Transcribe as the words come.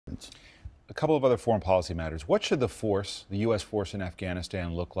a couple of other foreign policy matters. What should the force, the U.S. force in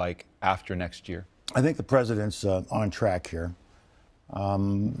Afghanistan, look like after next year? I think the president's on track here.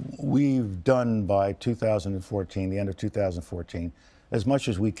 We've done by 2014, the end of 2014, as much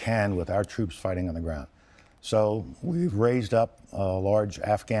as we can with our troops fighting on the ground. So we've raised up a large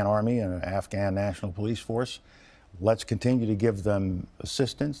Afghan army and an Afghan national police force. Let's continue to give them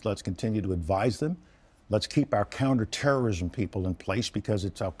assistance. Let's continue to advise them. Let's keep our counterterrorism people in place, because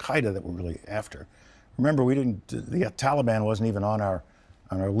it's al-Qaeda that we're really after. Remember, the Taliban wasn't even on our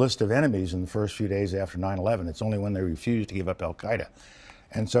list of enemies in the first few days after 9/11. It's only when they refused to give up al-Qaeda.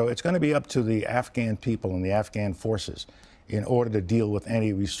 And so it's going to be up to the Afghan people and the Afghan forces in order to deal with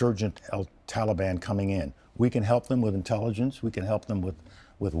any resurgent Taliban coming in. We can help them with intelligence. We can help them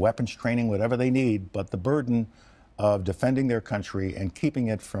with weapons training, whatever they need. But the burden of defending their country and keeping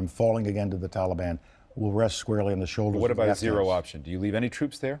it from falling again to the Taliban will rest squarely on the shoulders of the Afghans. What about a zero option? Do you leave any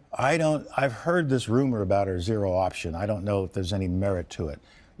troops there? I've heard this rumor about a zero option. I don't know if there's any merit to it.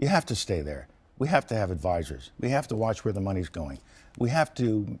 You have to stay there. We have to have advisors. We have to watch where the money's going. We have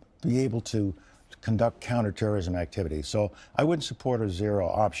to be able to conduct counterterrorism activities. So I wouldn't support a zero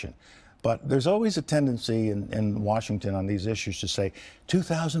option. But there's always a tendency in Washington on these issues to say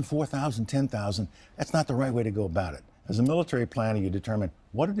 2,000, 4,000, 10,000. That's not the right way to go about it. As a military planner, you determine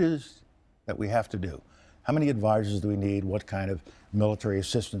what it is that we have to do. How many advisors do we need? What kind of military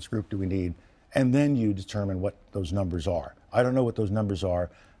assistance group do we need? And then you determine what those numbers are. I don't know what those numbers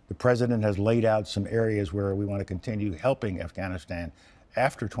are. The president has laid out some areas where we want to continue helping Afghanistan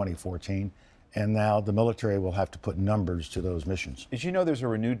after 2014. And now the military will have to put numbers to those missions. As you know, there's a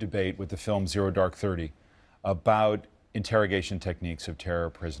renewed debate with the film Zero Dark 30 about interrogation techniques of terror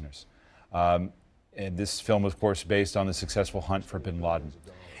prisoners. And this film, of course, based on the successful hunt for bin Laden.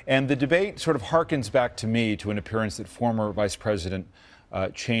 And the debate sort of harkens back to me to an appearance that former Vice President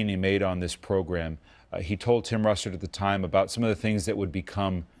Cheney made on this program. He told Tim Russert at the time about some of the things that would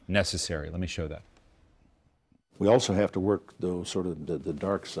become necessary. Let me show that. We also have to work, though, sort of the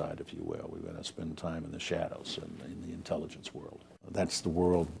dark side, if you will. We're going to spend time in the shadows and in the intelligence world. That's the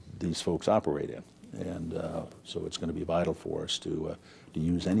world these folks operate in. And so it's going to be vital for us to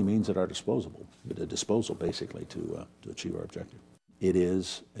use any means at our disposal, basically, to achieve our objective. It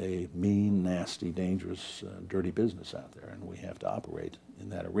is a mean, nasty, dangerous, dirty business out there, and we have to operate in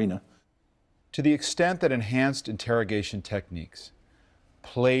that arena. To the extent that enhanced interrogation techniques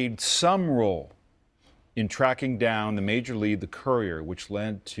played some role in tracking down the major lead, the courier, which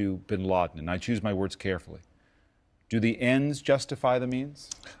led to bin Laden, and I choose my words carefully, do the ends justify the means?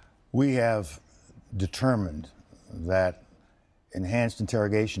 We have determined that enhanced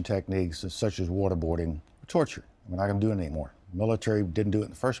interrogation techniques such as waterboarding are torture. We're not going to do it anymore. The military didn't do it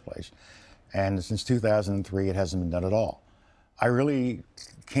in the first place. And since 2003, it hasn't been done at all. I really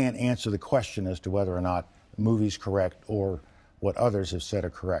can't answer the question as to whether or not the movie's correct or what others have said are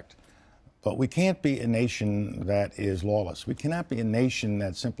correct. But we can't be a nation that is lawless. We cannot be a nation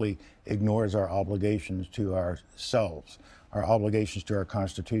that simply ignores our obligations to ourselves, our obligations to our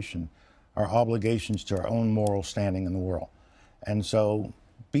Constitution, our obligations to our own moral standing in the world. And so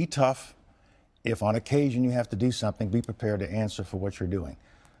be tough. If on occasion you have to do something, be prepared to answer for what you're doing.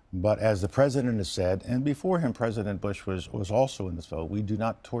 But as the president has said, and before him, President Bush was also in this vote, we do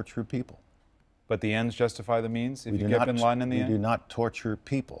not torture people. But the ends justify the means if you get bin Laden in the end? We do not torture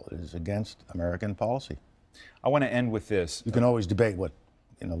people. It is against American policy. I want to end with this. You can always debate what,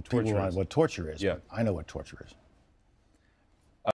 torture what torture is. Yeah. I know what torture is.